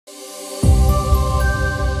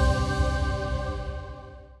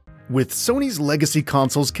With Sony's legacy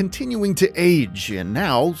consoles continuing to age, and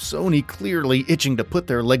now Sony clearly itching to put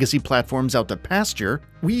their legacy platforms out to pasture,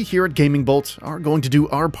 we here at GamingBolt are going to do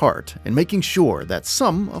our part in making sure that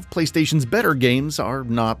some of PlayStation's better games are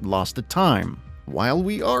not lost to time. While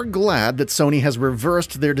we are glad that Sony has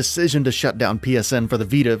reversed their decision to shut down PSN for the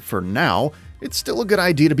Vita for now, it's still a good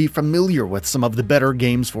idea to be familiar with some of the better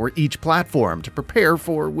games for each platform to prepare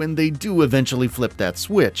for when they do eventually flip that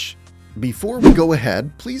switch. Before we go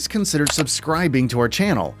ahead, please consider subscribing to our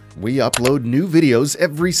channel. We upload new videos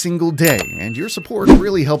every single day, and your support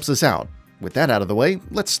really helps us out. With that out of the way,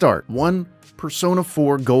 let's start. 1. Persona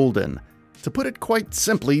 4 Golden. To put it quite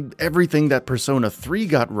simply, everything that Persona 3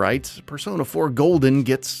 got right, Persona 4 Golden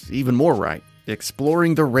gets even more right.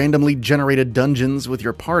 Exploring the randomly generated dungeons with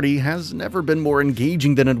your party has never been more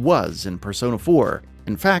engaging than it was in Persona 4.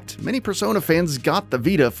 In fact, many Persona fans got the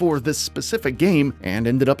Vita for this specific game and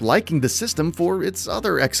ended up liking the system for its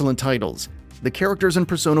other excellent titles. The characters in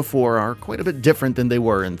Persona 4 are quite a bit different than they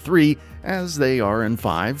were in 3, as they are in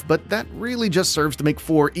 5, but that really just serves to make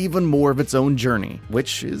 4 even more of its own journey,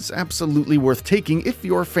 which is absolutely worth taking if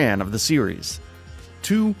you're a fan of the series.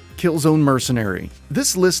 2. Killzone Mercenary.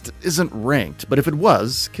 This list isn't ranked, but if it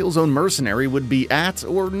was, Killzone Mercenary would be at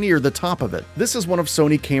or near the top of it. This is one of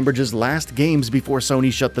Sony Cambridge's last games before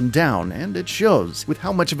Sony shut them down, and it shows with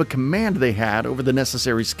how much of a command they had over the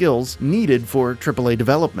necessary skills needed for AAA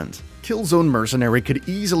development. Killzone Mercenary could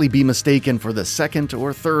easily be mistaken for the second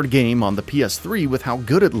or third game on the PS3 with how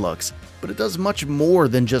good it looks, but it does much more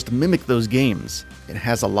than just mimic those games. It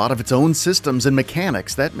has a lot of its own systems and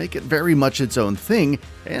mechanics that make it very much its own thing,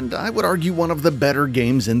 and I would argue one of the better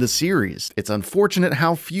games in the series. It's unfortunate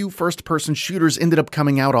how few first-person shooters ended up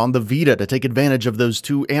coming out on the Vita to take advantage of those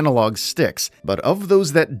two analog sticks, but of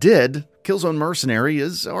those that did, Killzone Mercenary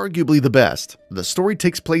is arguably the best. The story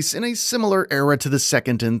takes place in a similar era to the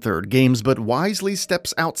second and third games, but wisely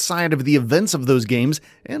steps outside of the events of those games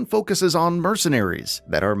and focuses on mercenaries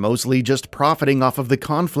that are mostly just profiting off of the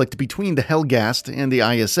conflict between the Helghast and the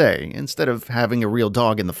ISA, instead of having a real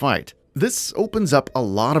dog in the fight. This opens up a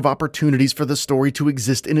lot of opportunities for the story to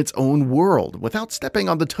exist in its own world without stepping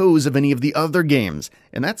on the toes of any of the other games,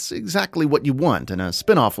 and that's exactly what you want in a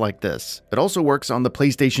spin-off like this. It also works on the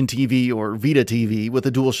PlayStation TV or Vita TV with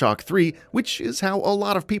a DualShock 3, which is how a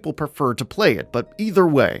lot of people prefer to play it, but either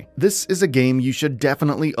way, this is a game you should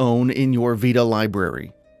definitely own in your Vita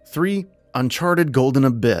library. 3. Uncharted Golden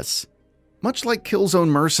Abyss. Much like Killzone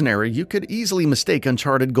Mercenary, you could easily mistake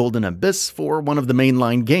Uncharted Golden Abyss for one of the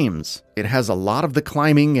mainline games. It has a lot of the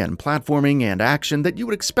climbing and platforming and action that you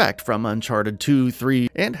would expect from Uncharted 2, 3,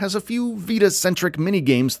 and has a few Vita-centric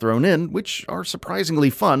minigames thrown in, which are surprisingly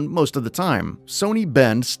fun most of the time. Sony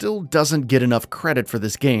Bend still doesn't get enough credit for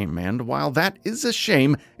this game, and while that is a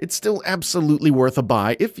shame, it's still absolutely worth a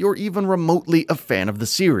buy if you're even remotely a fan of the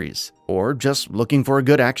series, or just looking for a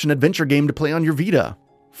good action-adventure game to play on your Vita.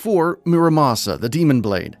 4. Muramasa, the Demon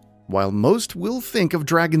Blade. While most will think of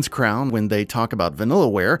Dragon's Crown when they talk about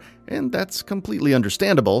Vanillaware, and that's completely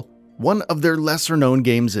understandable, one of their lesser-known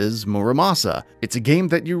games is Muramasa. It's a game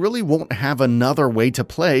that you really won't have another way to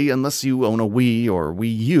play unless you own a Wii or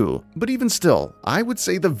Wii U. But even still, I would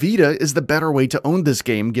say the Vita is the better way to own this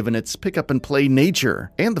game given its pick-up-and-play nature,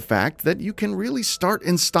 and the fact that you can really start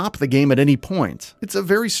and stop the game at any point. It's a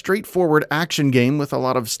very straightforward action game with a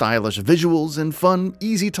lot of stylish visuals and fun,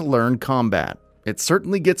 easy-to-learn combat. It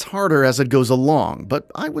certainly gets harder as it goes along, but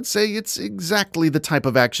I would say it's exactly the type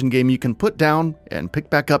of action game you can put down and pick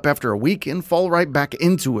back up after a week and fall right back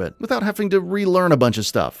into it without having to relearn a bunch of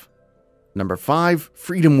stuff. Number 5.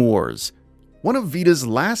 Freedom Wars. One of Vita's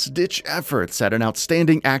last-ditch efforts at an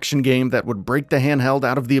outstanding action game that would break the handheld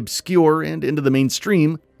out of the obscure and into the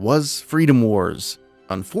mainstream was Freedom Wars.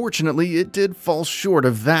 Unfortunately, it did fall short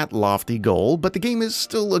of that lofty goal, but the game is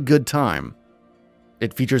still a good time.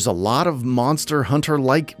 It features a lot of Monster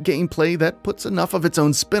Hunter-like gameplay that puts enough of its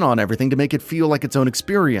own spin on everything to make it feel like its own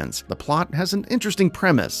experience. The plot has an interesting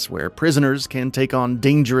premise where prisoners can take on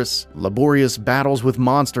dangerous, laborious battles with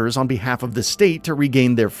monsters on behalf of the state to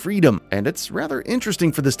regain their freedom, and it's rather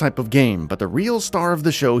interesting for this type of game, but the real star of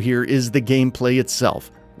the show here is the gameplay itself.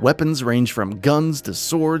 Weapons range from guns to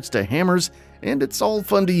swords to hammers, and it's all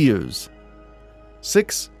fun to use.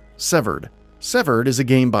 6. Severed. Severed is a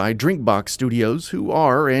game by Drinkbox Studios, who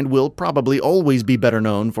are and will probably always be better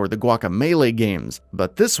known for the Guacamelee games,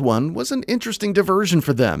 but this one was an interesting diversion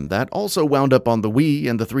for them that also wound up on the Wii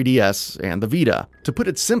and the 3DS and the Vita. To put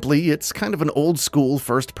it simply, it's kind of an old-school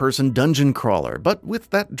first-person dungeon crawler, but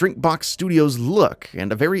with that Drinkbox Studios look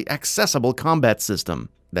and a very accessible combat system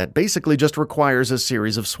that basically just requires a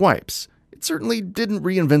series of swipes. It certainly didn't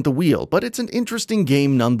reinvent the wheel, but it's an interesting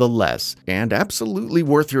game nonetheless, and absolutely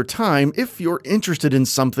worth your time if you're interested in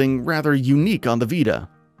something rather unique on the Vita.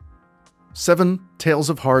 7. Tales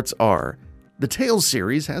of Hearts R. The Tales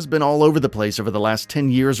series has been all over the place over the last 10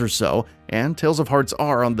 years or so, and Tales of Hearts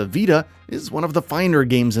R on the Vita is one of the finer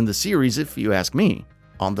games in the series if you ask me.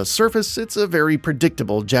 On the surface, it's a very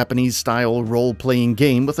predictable Japanese-style role-playing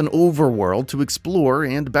game with an overworld to explore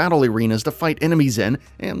and battle arenas to fight enemies in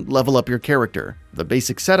and level up your character. The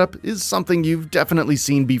basic setup is something you've definitely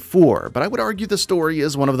seen before, but I would argue the story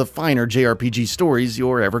is one of the finer JRPG stories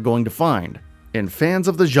you're ever going to find. And fans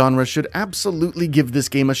of the genre should absolutely give this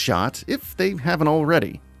game a shot if they haven't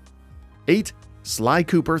already. 8. Sly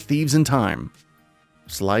Cooper Thieves in Time.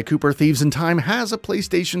 Sly Cooper Thieves in Time has a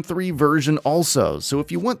PlayStation 3 version also, so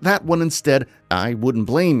if you want that one instead, I wouldn't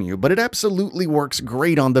blame you, but it absolutely works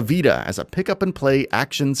great on the Vita as a pick-up-and-play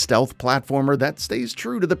action stealth platformer that stays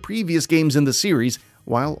true to the previous games in the series,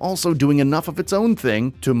 while also doing enough of its own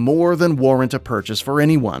thing to more than warrant a purchase for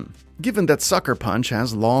anyone. Given that Sucker Punch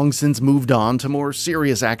has long since moved on to more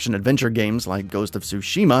serious action-adventure games like Ghost of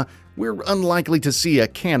Tsushima, we're unlikely to see a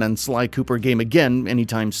canon Sly Cooper game again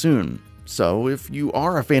anytime soon. So, if you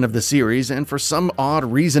are a fan of the series and for some odd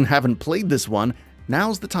reason haven't played this one,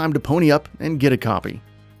 now's the time to pony up and get a copy.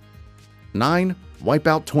 9.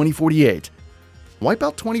 Wipeout 2048.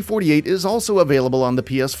 Wipeout 2048 is also available on the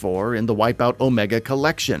PS4 in the Wipeout Omega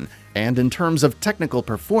Collection, and in terms of technical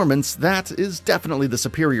performance, that is definitely the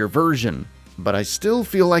superior version. But I still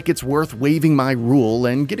feel like it's worth waiving my rule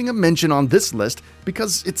and getting a mention on this list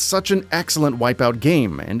because it's such an excellent Wipeout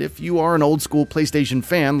game, and if you are an old-school PlayStation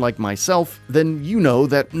fan like myself, then you know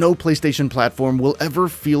that no PlayStation platform will ever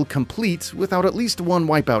feel complete without at least one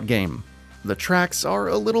Wipeout game. The tracks are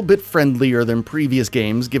a little bit friendlier than previous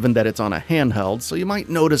games given that it's on a handheld, so you might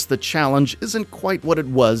notice the challenge isn't quite what it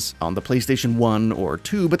was on the PlayStation 1 or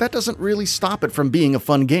 2, but that doesn't really stop it from being a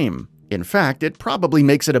fun game. In fact, it probably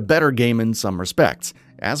makes it a better game in some respects.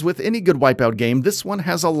 As with any good Wipeout game, this one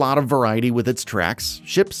has a lot of variety with its tracks,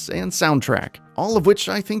 ships, and soundtrack, all of which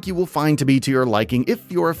I think you will find to be to your liking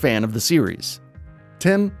if you're a fan of the series.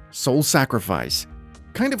 10. Soul Sacrifice.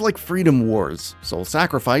 Kind of like Freedom Wars, Soul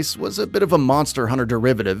Sacrifice was a bit of a Monster Hunter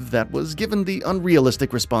derivative that was given the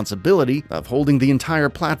unrealistic responsibility of holding the entire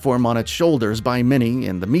platform on its shoulders by many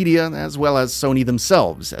in the media as well as Sony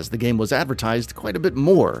themselves, as the game was advertised quite a bit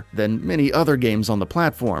more than many other games on the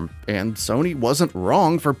platform. And Sony wasn't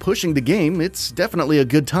wrong for pushing the game, it's definitely a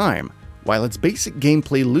good time. While its basic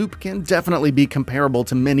gameplay loop can definitely be comparable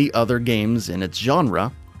to many other games in its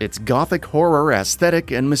genre, its gothic horror aesthetic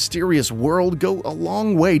and mysterious world go a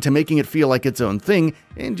long way to making it feel like its own thing,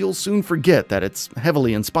 and you'll soon forget that it's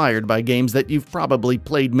heavily inspired by games that you've probably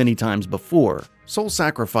played many times before. Soul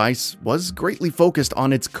Sacrifice was greatly focused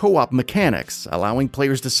on its co-op mechanics, allowing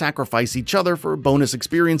players to sacrifice each other for bonus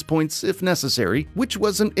experience points if necessary, which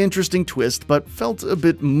was an interesting twist but felt a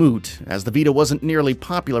bit moot, as the Vita wasn't nearly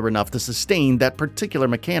popular enough to sustain that particular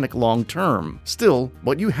mechanic long term. Still,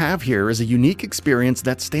 what you have here is a unique experience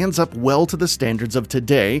that stands up well to the standards of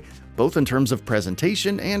today, both in terms of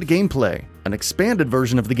presentation and gameplay. An expanded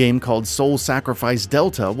version of the game called Soul Sacrifice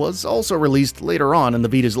Delta was also released later on in the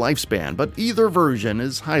Vita's lifespan, but either version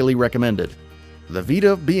is highly recommended. The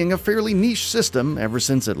Vita being a fairly niche system ever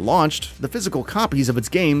since it launched, the physical copies of its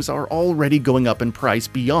games are already going up in price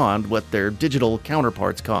beyond what their digital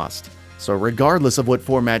counterparts cost. So regardless of what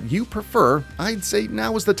format you prefer, I'd say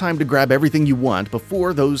now is the time to grab everything you want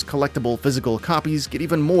before those collectible physical copies get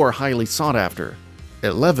even more highly sought after.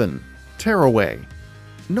 11. Tearaway.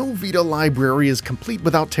 No Vita library is complete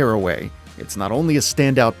without Tearaway. It's not only a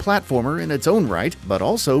standout platformer in its own right, but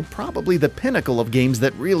also probably the pinnacle of games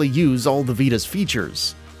that really use all the Vita's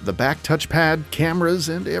features. The back touchpad, cameras,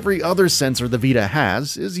 and every other sensor the Vita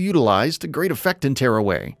has is utilized to great effect in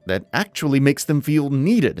Tearaway that actually makes them feel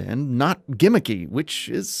needed and not gimmicky, which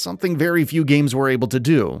is something very few games were able to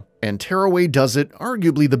do. And Tearaway does it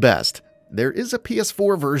arguably the best. There is a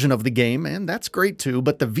PS4 version of the game, and that's great too,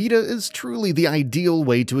 but the Vita is truly the ideal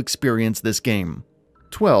way to experience this game.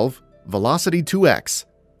 12. Velocity 2X.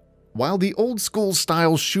 While the old-school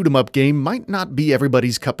style shoot-'em-up game might not be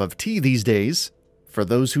everybody's cup of tea these days, for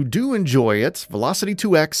those who do enjoy it, Velocity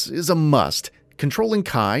 2X is a must. Controlling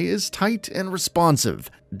Kai is tight and responsive.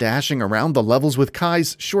 Dashing around the levels with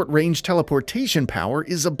Kai's short-range teleportation power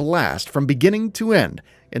is a blast from beginning to end,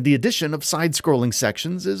 and the addition of side-scrolling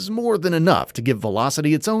sections is more than enough to give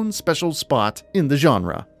Velocity its own special spot in the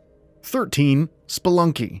genre. 13.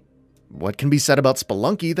 Spelunky. What can be said about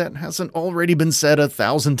Spelunky that hasn't already been said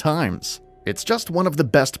 1,000 times? It's just one of the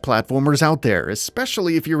best platformers out there,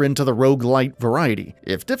 especially if you're into the roguelite variety.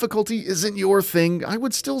 If difficulty isn't your thing, I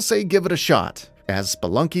would still say give it a shot, as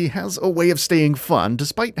Spelunky has a way of staying fun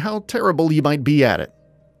despite how terrible you might be at it.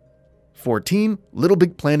 14. Little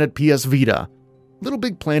Big Planet PS Vita. Little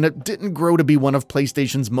Big Planet didn't grow to be one of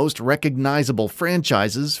PlayStation's most recognizable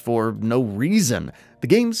franchises for no reason. The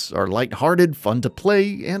games are lighthearted, fun to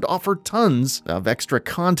play, and offer tons of extra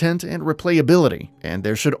content and replayability, and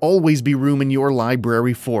there should always be room in your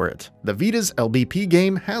library for it. The Vita's LBP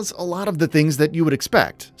game has a lot of the things that you would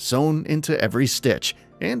expect, sewn into every stitch,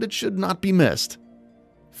 and it should not be missed.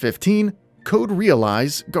 15. Code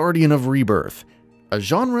Realize Guardian of Rebirth. A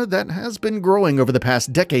genre that has been growing over the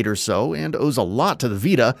past decade or so and owes a lot to the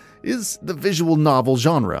Vita is the visual novel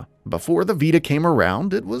genre. Before the Vita came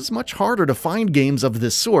around, it was much harder to find games of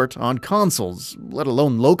this sort on consoles, let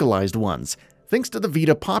alone localized ones. Thanks to the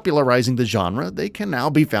Vita popularizing the genre, they can now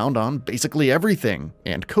be found on basically everything,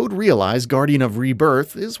 and Code Realize Guardian of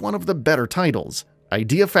Rebirth is one of the better titles.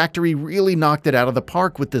 Idea Factory really knocked it out of the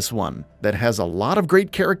park with this one, that has a lot of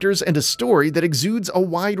great characters and a story that exudes a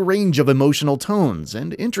wide range of emotional tones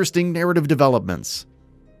and interesting narrative developments.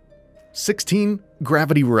 16.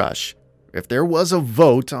 Gravity Rush. If there was a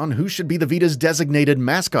vote on who should be the Vita's designated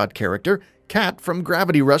mascot character, Cat from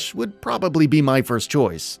Gravity Rush would probably be my first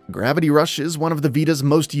choice. Gravity Rush is one of the Vita's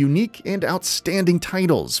most unique and outstanding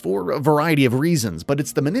titles for a variety of reasons, but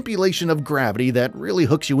it's the manipulation of gravity that really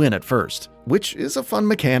hooks you in at first, which is a fun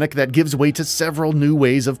mechanic that gives way to several new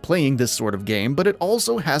ways of playing this sort of game, but it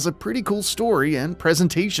also has a pretty cool story and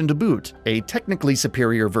presentation to boot. A technically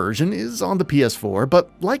superior version is on the PS4,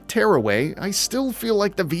 but like Tearaway, I still feel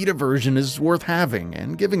like the Vita version is worth having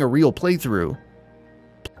and giving a real playthrough.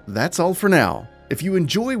 That's all for now. If you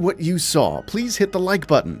enjoy what you saw, please hit the like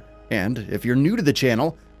button. And if you're new to the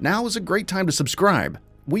channel, now is a great time to subscribe.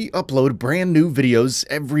 We upload brand new videos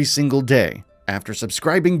every single day. After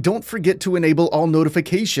subscribing, don't forget to enable all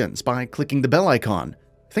notifications by clicking the bell icon.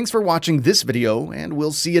 Thanks for watching this video, and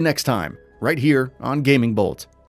we'll see you next time, right here on GamingBolt.